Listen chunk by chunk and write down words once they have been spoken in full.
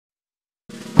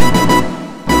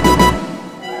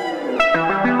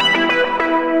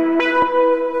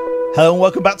Hello and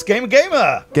welcome back to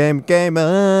Gamer. Gamer.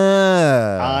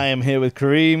 I am here with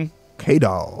Kareem.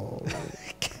 K-Dog.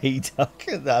 K-Dog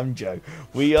and I'm Joe.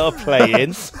 We are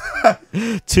playing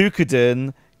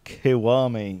Toukiden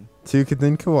Kiwami.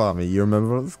 Toukiden Kiwami. You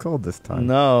remember what it's called this time?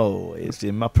 No, it's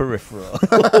in my peripheral.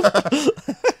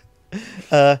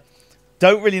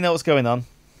 Don't really know what's going on.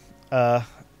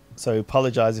 So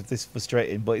apologise if this is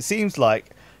frustrating, but it seems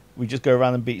like we just go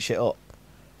around and beat shit up.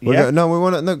 Yeah? No, we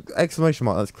want to... No, exclamation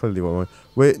mark. That's clearly what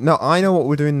we're... No, I know what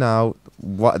we're doing now.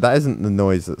 That isn't the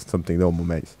noise that something normal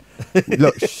makes.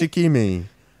 Look, Shikimi.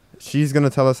 She's going to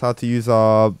tell us how to use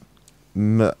our...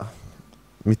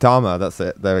 Mitama. That's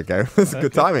it. There we go. That's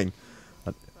good timing.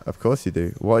 Of course you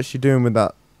do. What is she doing with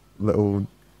that little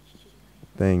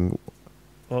thing?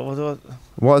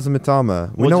 What is a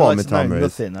Mitama? We know what a Mitama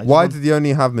is. Why did you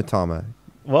only have Mitama?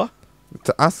 What?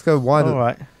 To ask her why... All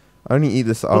right. Only eat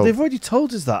this. Well, they've already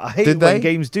told us that. I hate it when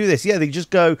games do this. Yeah, they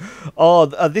just go, "Oh,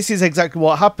 this is exactly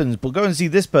what happens." But go and see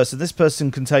this person. This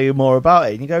person can tell you more about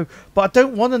it. And you go, "But I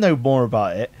don't want to know more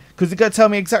about it because they're going to tell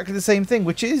me exactly the same thing,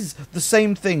 which is the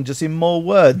same thing, just in more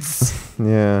words."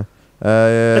 Yeah.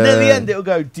 And then at the end, it'll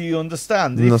go, "Do you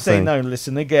understand?" And if you say no,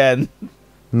 listen again.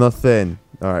 Nothing.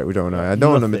 All right, we don't know. I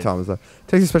don't want the Mitamas. It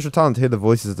takes a special talent to hear the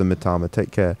voices of the Mitama.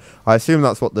 Take care. I assume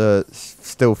that's what the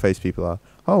still face people are.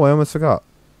 Oh, I almost forgot.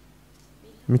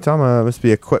 Mitama must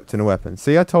be equipped in a weapon.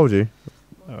 See, I told you.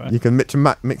 All right. You can mix and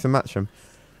match them.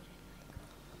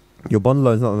 Your bond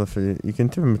load is not enough for you. You can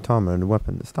do a Mitama and a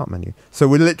weapon. The start menu. So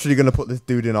we're literally going to put this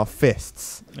dude in our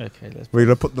fists. Okay, we're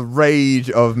going to put the rage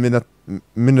of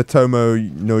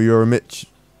Minatomo no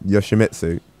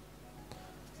Yoshimitsu.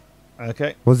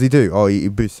 Okay. What does he do? Oh, he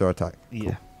boosts our attack.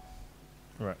 Yeah.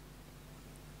 Cool. Right.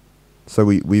 So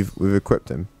we've equipped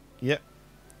him. Yep.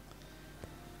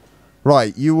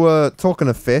 Right, you were talking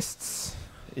of fists.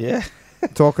 Yeah.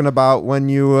 Talking about when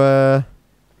you were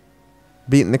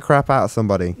beating the crap out of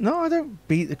somebody. No, I don't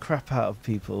beat the crap out of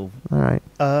people. All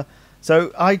right.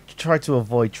 So I try to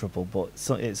avoid trouble, but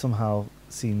it somehow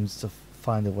seems to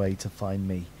find a way to find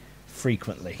me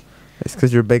frequently. It's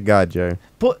because you're a big guy, Joe.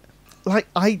 But, like,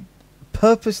 I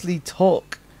purposely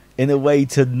talk in a way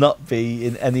to not be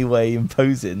in any way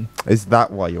imposing. Is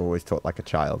that why you always talk like a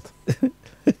child?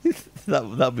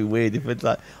 That'd be weird if it's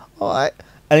like, all right.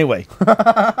 Anyway.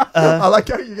 I like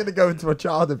how you're going to go into a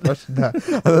child impression there.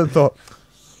 And I thought,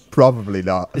 probably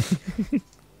not.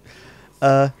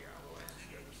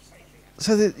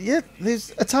 So,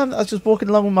 there's a time that I was just walking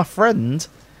along with my friend,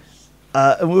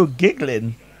 and we were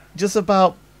giggling just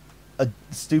about a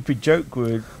stupid joke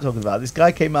we were talking about. This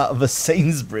guy came out of a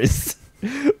Sainsbury's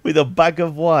with a bag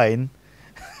of wine.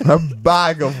 A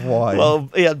bag of wine? Well,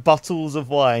 he had bottles of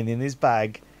wine in his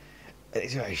bag. And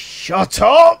he's like, "Shut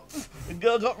up!" And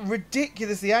got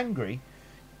ridiculously angry.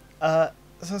 So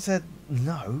I said,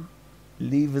 "No,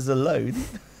 leave us alone."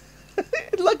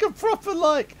 Like a proper,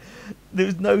 like, there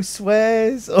was no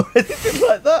swears or anything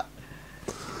like that.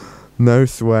 No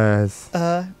swears.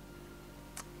 And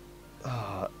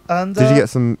did you get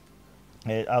some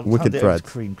wicked threads?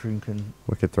 Cream can.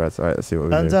 Wicked threads. All right, let's see what we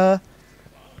do. And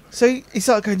so he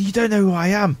started going, "You don't know who I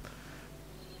am."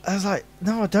 I was like,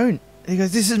 "No, I don't." He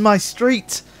goes, "This is my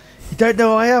street. You don't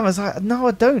know who I am." I was like, "No,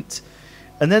 I don't."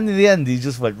 And then in the end, he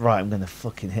just went, "Right, I'm going to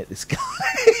fucking hit this guy."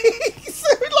 So,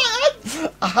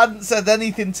 like, I hadn't said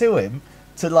anything to him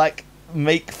to, like,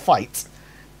 make fight.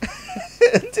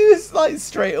 And he was like,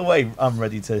 straight away, I'm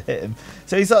ready to hit him.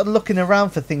 So he started looking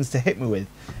around for things to hit me with.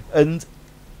 And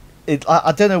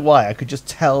I don't know why, I could just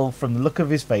tell from the look of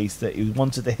his face that he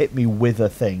wanted to hit me with a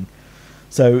thing.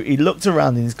 So he looked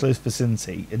around in his close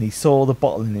vicinity and he saw the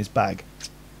bottle in his bag.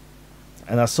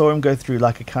 And I saw him go through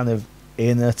like a kind of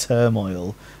inner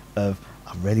turmoil of,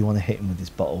 I really want to hit him with this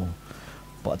bottle,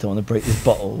 but I don't want to break this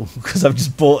bottle because I've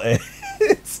just bought it.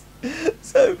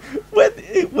 So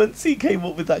once he came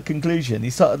up with that conclusion, he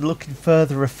started looking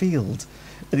further afield.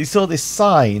 And he saw this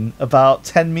sign about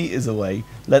 10 metres away,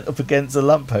 leant up against a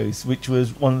lamppost, which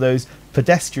was one of those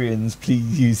pedestrians,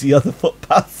 please use the other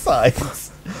footpath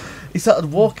signs. He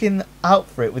started walking out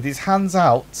for it with his hands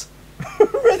out,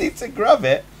 ready to grab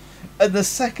it. And the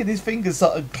second his fingers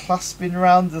started clasping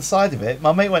around the side of it,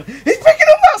 my mate went, "He's picking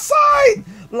up that sign!"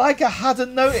 Like I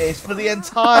hadn't noticed for the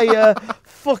entire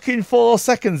fucking 4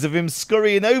 seconds of him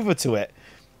scurrying over to it.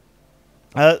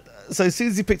 So as soon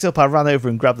as he picked it up, I ran over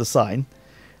and grabbed the sign.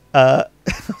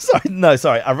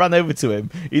 Sorry. I ran over to him.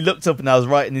 He looked up and I was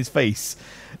right in his face.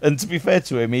 And to be fair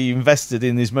to him, he invested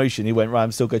in his motion. He went, "Right,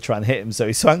 I'm still going to try and hit him." So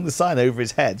he swung the sign over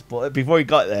his head. But before he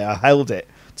got there, I held it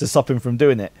to stop him from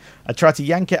doing it. I tried to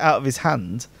yank it out of his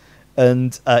hand.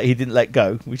 and he didn't let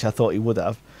go, which I thought he would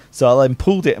have. So I then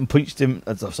pulled it and punched him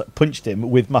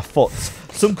with my foot.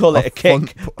 Some call it a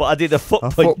kick, but I did a foot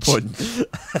punch.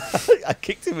 I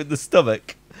kicked him in the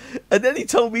stomach. And then he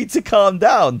told me to calm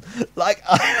down. Like,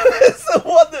 I was the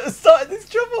one that was starting this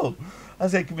trouble. I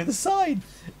was like, give me the sign.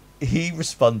 He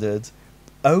responded,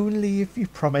 only if you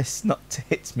promise not to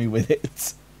hit me with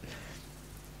it.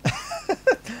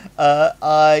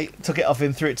 I took it off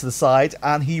him, threw it to the side,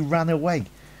 and he ran away.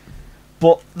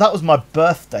 But that was my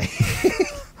birthday.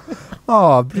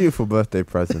 Oh, beautiful birthday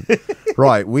present.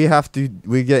 Right, we're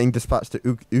getting dispatched to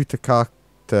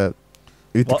Utakata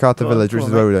village, which is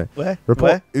where we're going. Where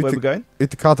are we going?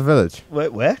 Utakata village.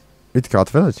 Where? Utakata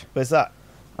village. Where's that?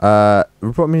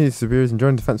 Report me superiors and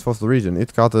join Defence Force of the region.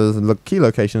 Utakata is a key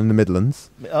location in the Midlands.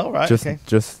 Oh, right, just, okay.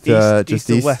 Just east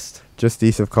or west? Just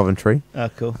east of Coventry. Oh,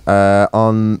 cool.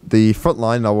 On the front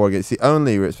line, our war against the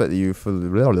only respect you for...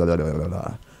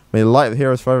 May the light of the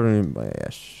heroes forever... Yeah,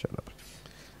 shut up.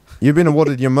 You've been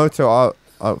awarded your moto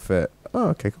outfit. Oh,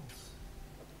 okay, cool.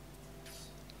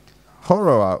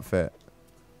 Horo outfit.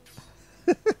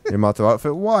 Your motto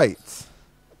outfit, white.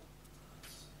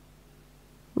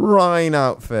 Rhine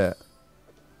outfit.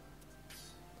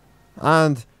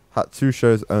 And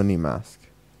Hatsusho's only mask.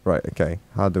 Right, okay.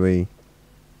 How do we...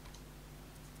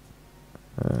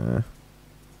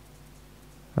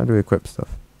 how do we equip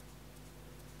stuff?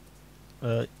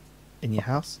 In your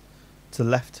house? To the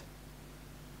left.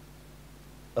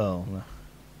 Oh, no.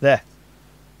 There.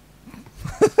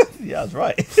 Yeah, I was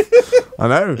right. I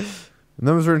know.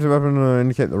 Numbers written to weapon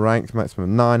indicate the ranks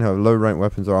maximum 9. However, low rank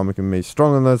weapons or armor can be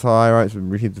stronger than those high ranks with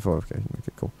repeated fortification.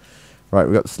 Okay, cool. Right,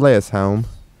 we got Slayer's helm.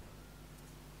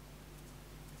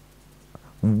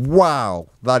 Wow,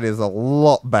 that is a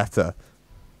lot better.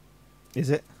 Is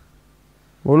it?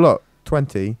 Well, look,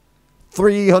 20,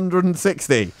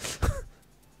 360.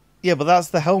 Yeah, but that's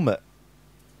the helmet.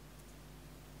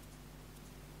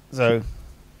 So.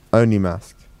 Only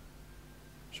mask.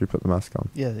 Should we put the mask on?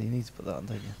 Yeah, you need to put that on,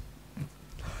 don't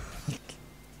you?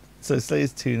 So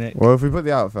Slayer's tunic. Well, if we put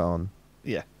the outfit on.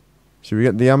 Yeah. Should we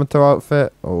get the Yamato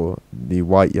outfit or the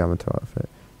white Yamato outfit?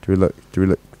 Do we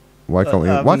look? Why can't we?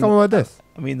 Why can't we wear this?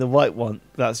 I mean, the white one.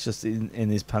 That's just in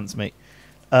his pants, mate.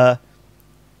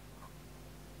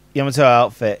 Yamato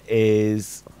outfit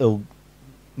it'll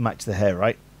match the hair,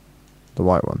 right? The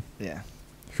white one. Yeah.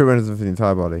 Equipment for the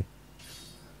entire body.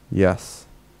 Yes.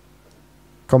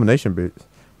 Combination boots.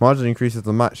 Margin increases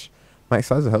the max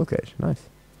size of hull cage. Nice.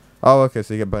 Oh, okay.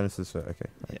 So you get bonuses for okay.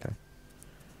 Yeah. Okay.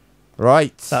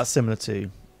 Right. That's similar to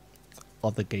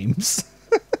other games.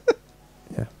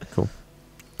 Yeah. Cool.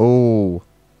 Oh,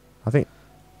 I think.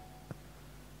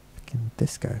 Fucking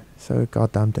disco. So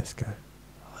goddamn disco.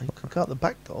 Oh, you could go out the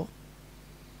back door.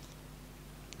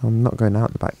 I'm not going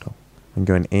out the back door. I'm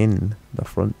going in the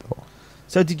front door.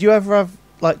 So, did you ever have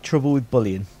like trouble with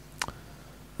bullying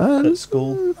at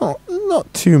school?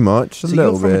 Not too much. So a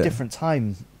little you're from bit. a different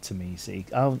time to me. See,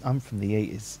 I'm from the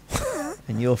 80s,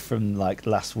 and you're from like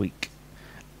last week.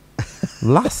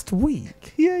 Last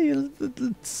week? Yeah, you're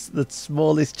the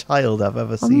smallest child I've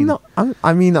ever seen.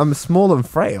 I'm small and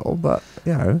frail, but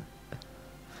you know,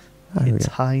 a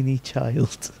tiny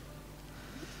child.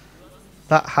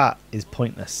 That hat is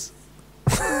pointless.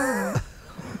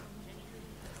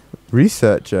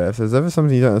 Researcher, if there's ever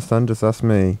something you don't understand, just ask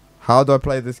me. How do I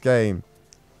play this game?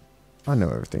 I know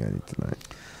everything I need to know.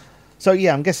 So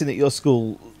yeah, I'm guessing at your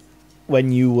school,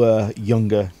 when you were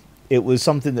younger, it was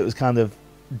something that was kind of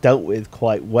dealt with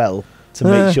quite well to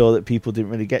make sure that people didn't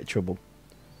really get trouble.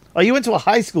 Oh, you went to a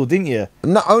high school, didn't you?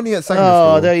 Not only at secondary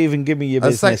school. Oh, don't even give me your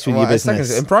business with your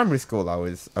business. In primary school, I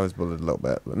was bullied a little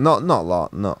bit, but not a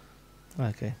lot. Not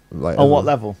okay. Like on what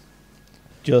level?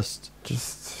 Just.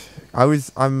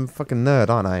 I'm fucking nerd,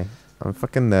 aren't I? I'm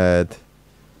fucking nerd.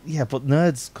 Yeah, but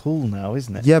nerd's cool now,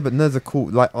 isn't it? Yeah, but nerds are cool.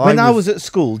 Like when I was at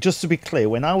school, just to be clear,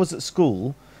 when I was at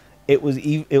school, it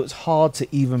was hard to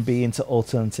even be into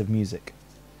alternative music.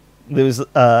 There was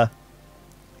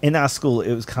in our school,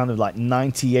 it was kind of like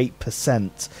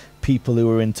 98% people who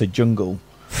were into jungle.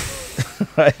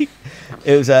 Right?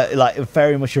 It was like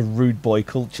very much a rude boy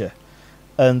culture,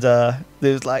 and there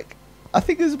was like. I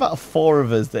think there's about 4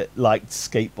 of us that liked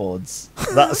skateboards.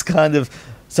 That's kind of...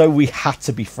 So we had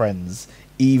to be friends,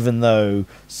 even though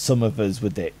some of us were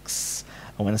dicks.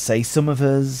 And when I say some of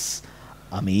us,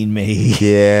 I mean me.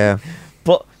 Yeah.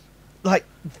 But, like,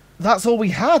 that's all we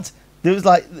had. There was,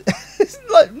 like...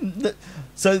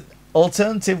 so,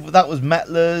 alternative, that was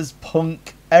metalers,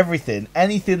 punk, everything.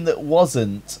 Anything that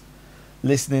wasn't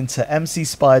listening to MC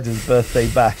Spider's birthday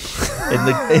bash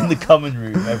in the common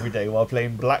room every day while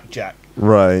playing blackjack.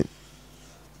 Right.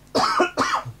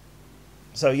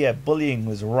 So yeah, bullying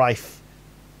was rife.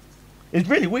 It's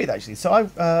really weird actually. So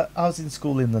I was in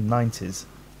school in the 90s,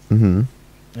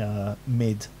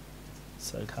 mid.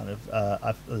 So kind of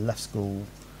I left school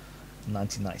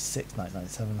 1996,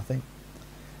 1997, I think.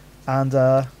 And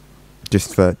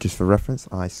just for reference,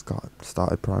 I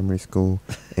started primary school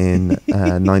in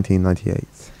 1998.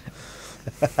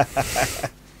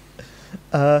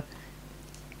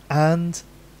 And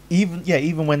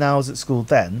even when I was at school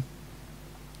then,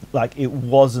 like it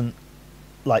wasn't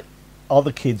like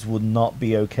other kids would not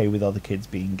be okay with other kids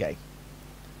being gay.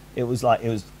 It was like it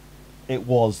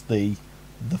was the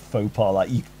faux pas. Like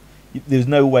there's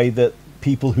no way that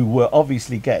people who were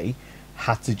obviously gay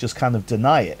had to just kind of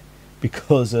deny it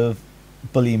because of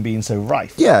bullying being so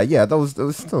rife. Yeah, that was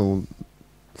still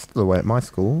the way at my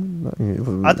school.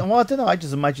 I don't know. I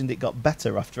just imagined it got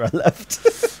better after I left.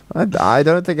 I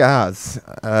don't think it has.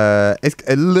 It's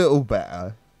a little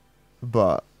better,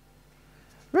 but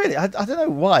really, I don't know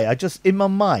why. I just in my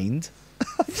mind,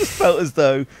 I just felt as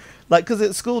though, like, because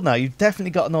at school now you've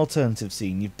definitely got an alternative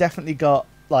scene. You've definitely got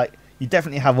you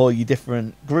definitely have all your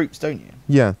different groups, don't you?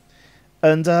 Yeah.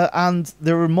 And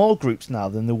there are more groups now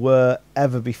than there were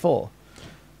ever before.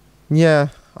 Yeah,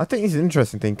 I think it's an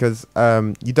interesting thing because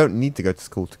you don't need to go to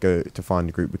school to find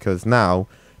a group, because now,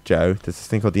 Joe, there's this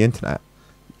thing called the internet.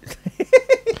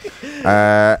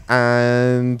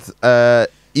 And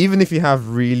even if you have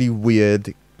really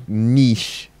weird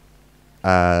niche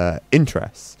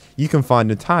interests, you can find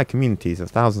entire communities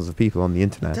of thousands of people on the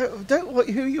internet. Who are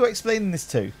you explaining this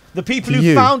to? The people To who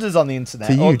you. found us on the internet?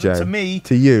 To you, Or Joe. To me?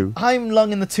 To you. I'm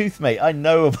long in the tooth, mate. I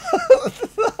know about.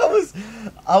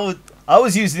 I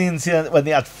was using the internet when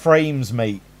they had frames,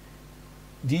 mate.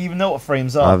 Do you even know what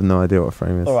frames are? I have no idea what a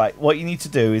frame is. All right. What you need to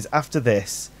do is after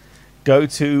this, go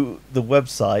to the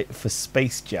website for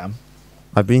Space Jam.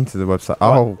 I've been to the website.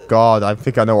 Oh, God, I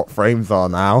think I know what frames are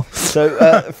now. So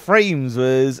frames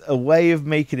was a way of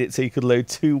making it so you could load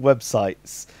two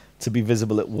websites to be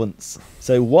visible at once.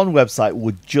 So one website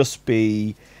would just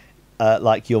be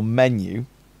like your menu,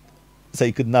 so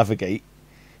you could navigate,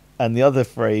 and the other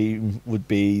frame would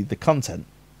be the content.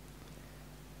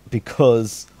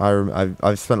 Because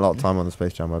I've spent a lot of time on the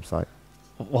Space Jam website.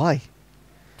 Why?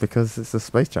 Because it's a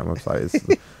Space Jam website. It's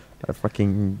a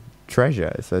fucking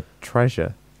treasure. It's a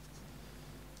treasure.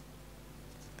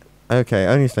 Okay,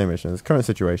 only stay missions. Current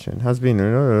situation has been.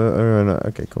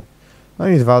 Okay, cool.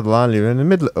 Only divide the line leader in the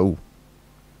middle. Oh,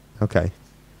 okay.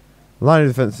 Line of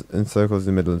defense encircles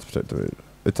the Midlands protectorate.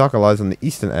 Utaka lies on the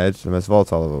eastern edge, the most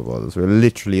volatile of our borders. We're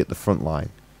literally at the front line.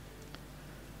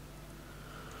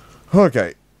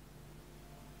 Okay.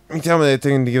 You tell me they're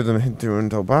thinking to give them hint to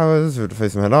untold powers, we would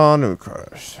face them head on, and we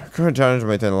crush. Current challenge,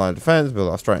 maintain a line of defense, build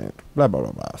our strength, blah blah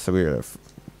blah blah. So we're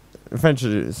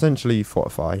essentially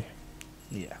fortify.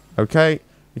 Yeah. Okay.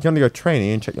 You can only go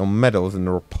training and check your medals in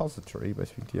the repository by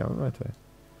speaking to you. Right there.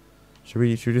 Should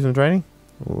we do some training?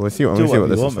 We'll see what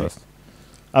this is first.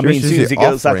 I mean, as soon as it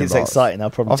gets like it's exciting, I'll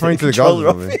probably offering take the to the gods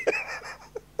controller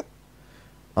off.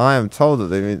 I am told that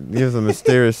they give them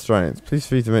mysterious strength. Please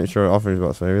free to make sure offering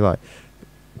box maybe like.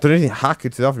 Don't anything hack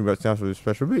it to the offering box now with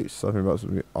special boosts. Offering box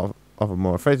will offer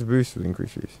more effective boosts with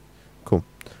increased use. Cool.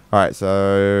 Alright,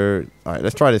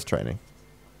 let's try this training.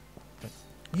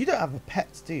 You don't have a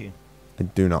pet, do you? I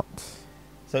do not.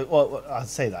 So, well, I'd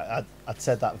say that. I'd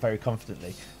said that very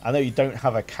confidently. I know you don't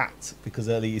have a cat because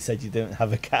earlier you said you don't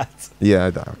have a cat. Yeah, I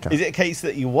don't have a cat. Is it a case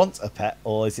that you want a pet,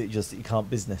 or is it just that you can't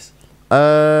business?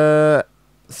 So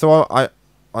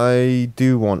I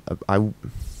do want. I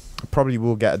probably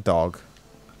will get a dog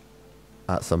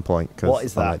at some point. What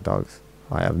is that? I like dogs.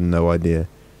 I have no idea.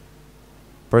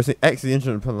 Pressing X the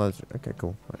instrument. Okay,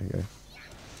 cool. There you go.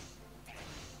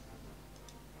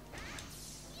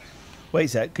 Wait a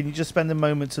sec. Can you just spend a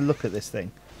moment to look at this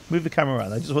thing? Move the camera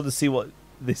around. I just want to see what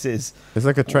this is. It's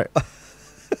like a train.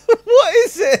 What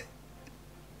is it?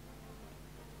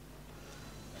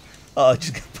 Oh,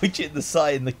 just gonna put you in the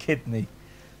side in the kidney.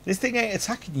 This thing ain't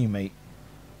attacking you, mate.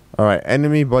 Alright,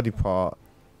 enemy body part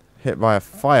hit by a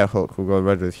fire hook will go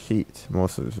red with heat. More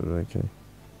so, okay.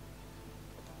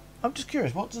 I'm just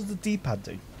curious, what does the D-pad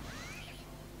do?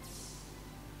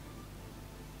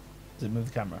 Does it move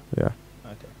the camera? Yeah.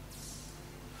 Okay.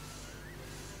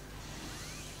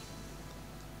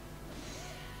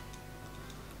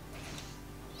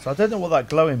 So I don't know what that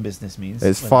glowing business means.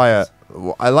 It's fire.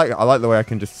 I like the way I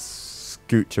can just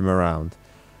scooch him around.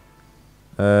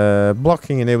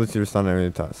 Blocking enables you to stand enemy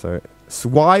attack. So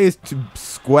Y is to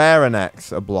square and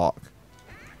X a block.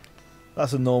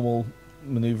 That's a normal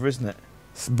maneuver, isn't it?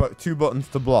 But 2 buttons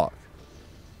to block.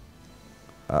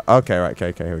 Okay, right.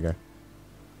 Okay, here we go.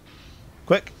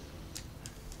 Quick.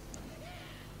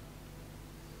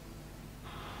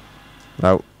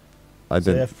 No, I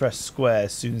So you didn't. have to press square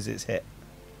as soon as it's hit.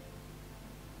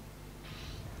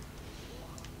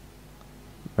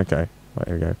 Okay, right,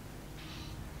 here we go.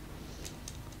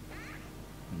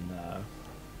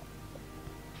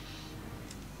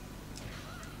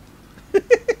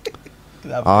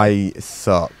 No. I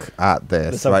suck at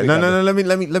this. Right? No, no, no.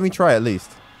 Let me try at least.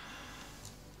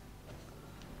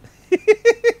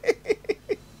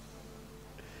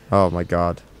 Oh my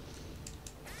god.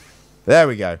 There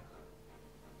we go.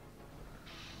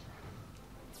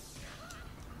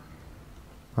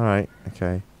 All right.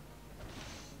 Okay.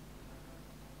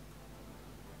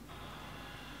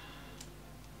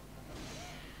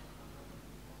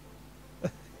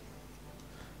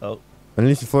 Oh.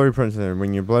 Unleash the flurry punch there.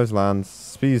 When your blows land,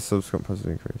 speed subsequent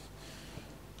positive increase.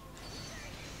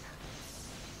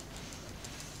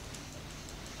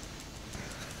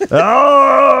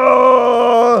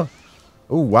 Oh!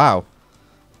 Oh wow.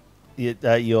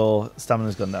 Your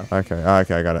stamina's gone down. Okay.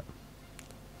 Okay, I got it.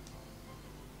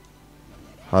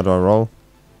 How do I roll?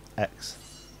 X.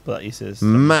 But that uses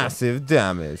Massive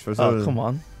damage. Oh, come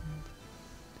on.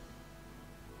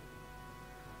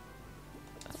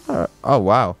 Oh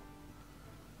wow.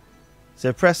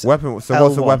 So press Weapon. So L1.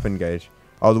 what's the weapon gauge?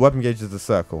 Oh, the weapon gauge is the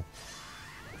circle.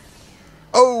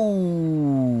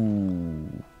 Oh,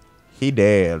 he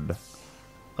dead.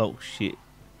 Oh shit.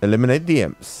 Eliminate the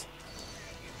imps.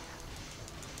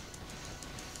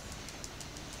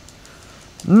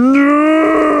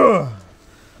 No!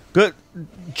 Good.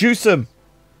 Juice him.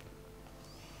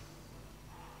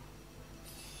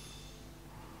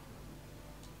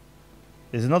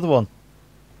 There's another one.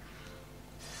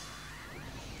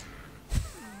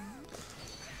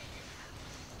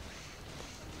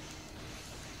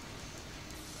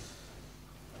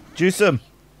 Juice him.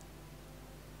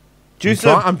 Juice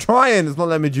him. I'm trying. It's not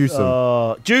letting me juice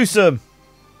him. Juice him.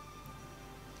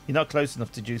 You're not close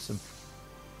enough to juice him.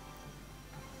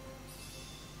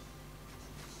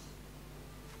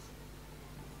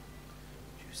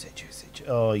 Juice it.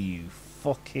 Oh, you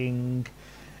fucking...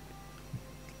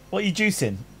 What are you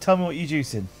juicing? Tell me what you're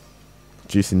juicing.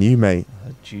 Juicing you, mate.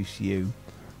 I'll juice you.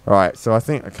 Alright, so I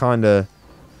think I kind of...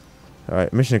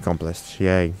 Alright, mission accomplished.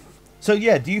 Yay. So,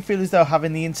 yeah, do you feel as though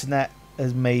having the internet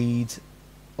has made,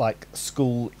 like,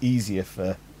 school easier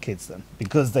for kids then?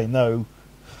 Because they know,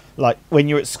 like, when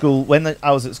you're at school... When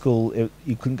I was at school,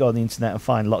 you couldn't go on the internet and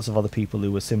find lots of other people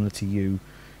who were similar to you.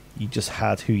 You just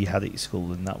had who you had at your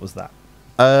school, and that was that.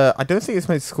 I don't think it's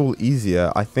made school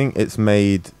easier. I think it's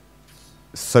made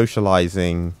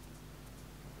socializing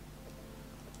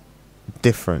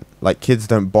different. Like, kids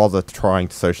don't bother trying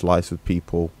to socialize with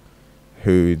people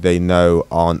who they know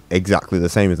aren't exactly the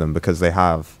same as them because they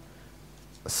have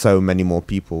so many more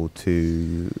people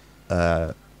to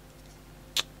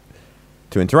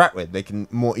interact with. They can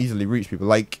more easily reach people.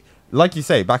 Like you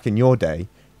say, back in your day,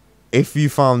 if you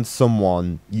found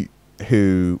someone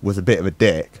who was a bit of a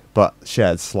dick but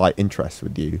shared slight interest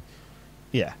with you,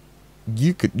 yeah,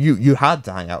 you had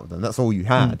to hang out with them. That's all you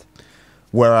had.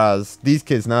 Whereas these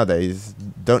kids nowadays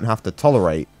don't have to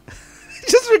tolerate.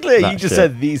 Just for clear, you just shit.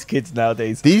 said these kids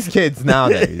nowadays. These kids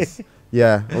nowadays.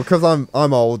 Yeah, well, because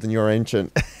I'm old and you're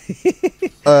ancient.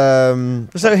 So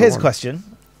here's a question: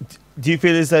 do you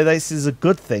feel as though this is a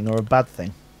good thing or a bad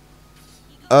thing?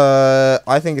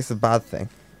 I think it's a bad thing.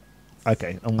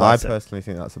 Okay, and I what's it? personally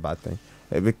think that's a bad thing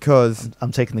because.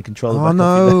 I'm taking the controller Oh back off you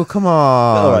no! there. Come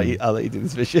on! All right, I'll let you do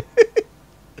this mission.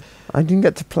 I didn't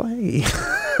get to play.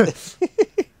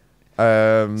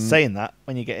 Saying that,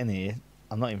 when you get in here,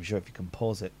 I'm not even sure if you can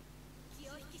pause it.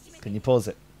 Can you pause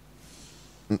it?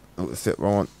 What's it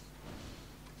wrong?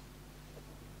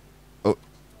 Oh,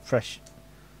 Fresh.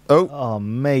 oh! Oh,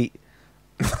 mate.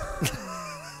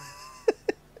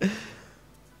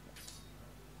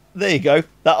 There you go.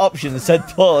 That option that said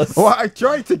pause. Well, I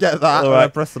tried to get that, and I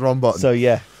right. pressed the wrong button. So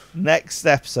yeah, next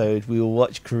episode we will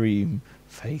watch Kareem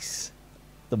face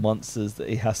the monsters that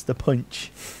he has to punch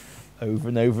over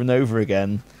and over and over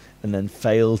again, and then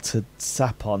fail to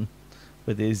sap on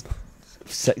with his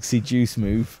sexy juice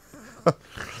move.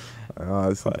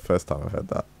 It's not the first time I've heard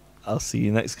that. I'll see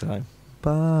you next time.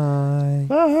 Bye.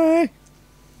 Bye.